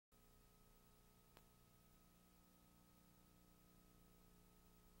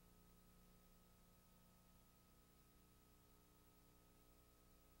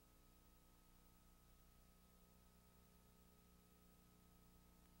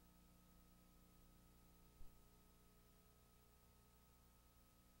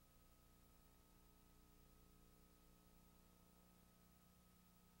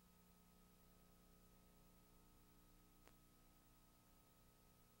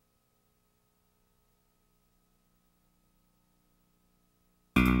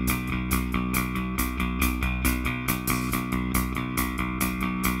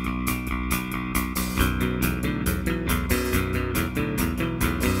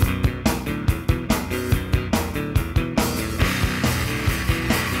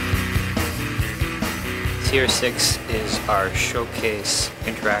cr6 is our showcase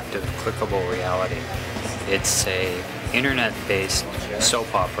interactive clickable reality. It's a internet-based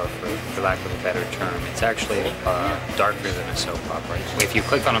soap opera, for lack of a better term. It's actually darker than a soap opera. If you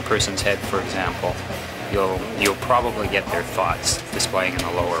click on a person's head, for example, you'll probably get their thoughts displaying in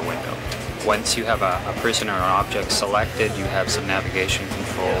the lower window. Once you have a person or an object selected, you have some navigation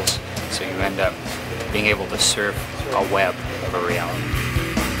controls, so you end up being able to surf a web of a reality.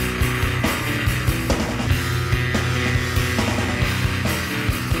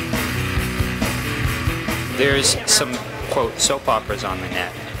 There's some, quote, soap operas on the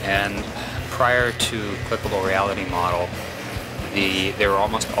net, and prior to clickable reality model, they were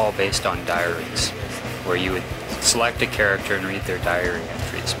almost all based on diaries, where you would select a character and read their diary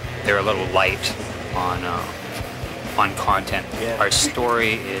entries. They're a little light on content. Yeah. Our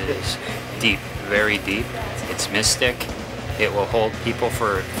story is deep, very deep. It's mystic. It will hold people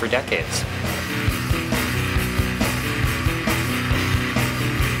for decades.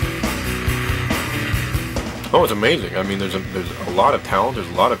 Oh, it's amazing. I mean, there's a lot of talent. There's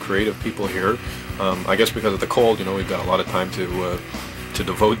a lot of creative people here. I guess because of the cold, you know, we've got a lot of time to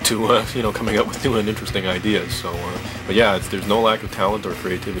devote to you know, coming up with new and interesting ideas. So, but yeah, there's no lack of talent or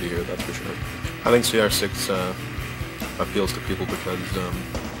creativity here. That's for sure. I think cr6 appeals to people because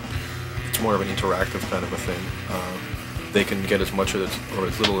it's more of an interactive kind of a thing. They can get as much or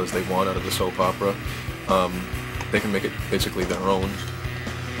as little as they want out of the soap opera. They can make it basically their own.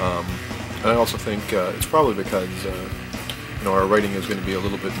 And I also think it's probably because you know, our writing is going to be a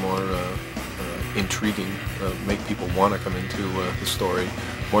little bit more intriguing, make people want to come into the story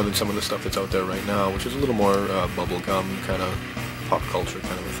more than some of the stuff that's out there right now, which is a little more bubblegum kind of pop culture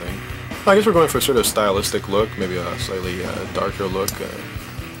kind of a thing. I guess we're going for a sort of stylistic look, maybe a slightly darker look,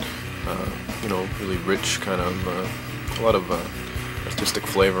 you know, really rich kind of, a lot of artistic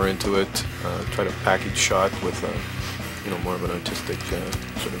flavor into it, try to package shot with you know, more of an artistic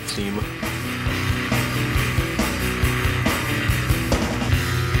sort of theme.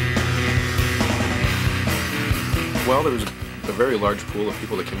 Well, there was a very large pool of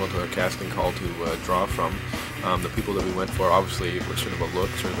people that came out to our casting call to draw from. The people that we went for obviously were sort of a look,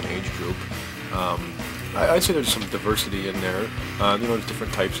 sort of an age group. I'd say there's some diversity in there. You know, there's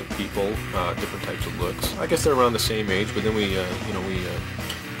different types of people, different types of looks. I guess they're around the same age, but then we, you know, we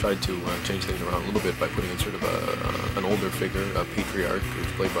tried to change things around a little bit by putting in sort of an older figure, a patriarch,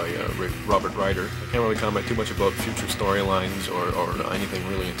 who's played by Robert Ryder. I can't really comment too much about future storylines or anything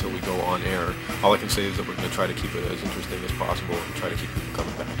really until we go on air. All I can say is that we're going to try to keep it as interesting as possible and try to keep people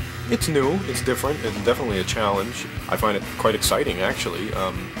coming back. It's new, it's different, it's definitely a challenge. I find it quite exciting, actually.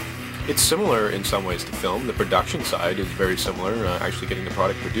 It's similar in some ways to film. The production side is very similar, actually getting the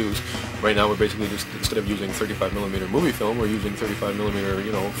product produced. Right now we're basically just, instead of using 35mm movie film, we're using 35mm,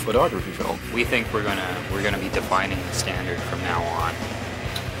 you know, photography film. We think we're gonna be defining the standard from now on.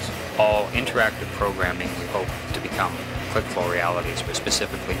 All interactive programming we hope to become clickable realities. We're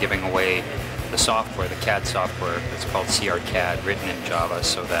specifically giving away the software, the CAD software that's called cr6, written in Java,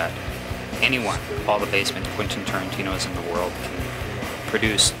 so that anyone, all the basement Quentin Tarantinos in the world, can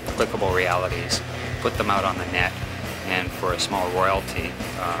produce clickable realities, put them out on the net, and for a small royalty,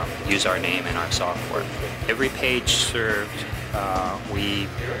 use our name in our software. Every page served,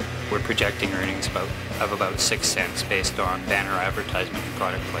 we're projecting earnings of about 6 cents based on banner advertisement and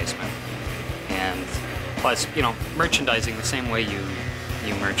product placement. And plus, you know, merchandising the same way you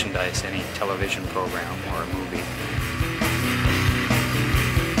merchandise any television program or a movie.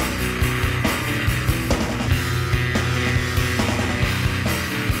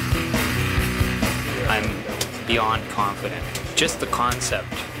 I'm beyond confident. Just the concept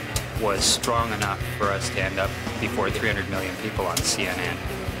was strong enough for us to end up before 300 million people on CNN.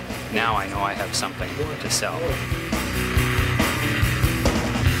 Now I know I have something to sell.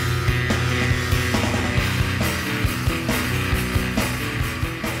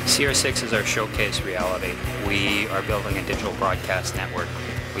 cr6 is our showcase reality. We are building a digital broadcast network.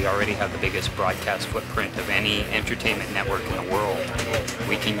 We already have the biggest broadcast footprint of any entertainment network in the world.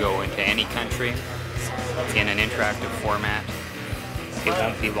 We can go into any country in an interactive format. It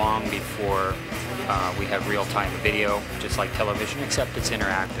won't be long before we have real-time video, just like television, except it's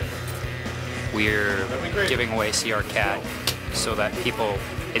interactive. We're giving away cr6 so that people,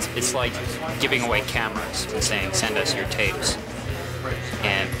 it's like giving away cameras and saying, send us your tapes.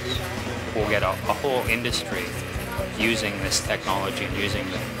 And we'll get a whole industry using this technology and using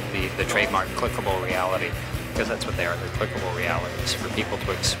the trademark clickable reality, because that's what they are, they're clickable realities for people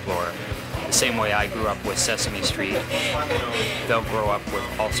to explore. The same way I grew up with Sesame Street, they'll grow up with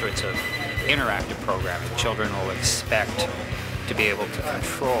all sorts of interactive programming. Children will expect to be able to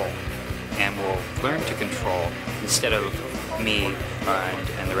control and will learn to control, instead of me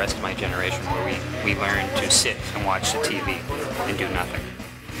and the rest of my generation where we learn to sit and watch the TV and do nothing.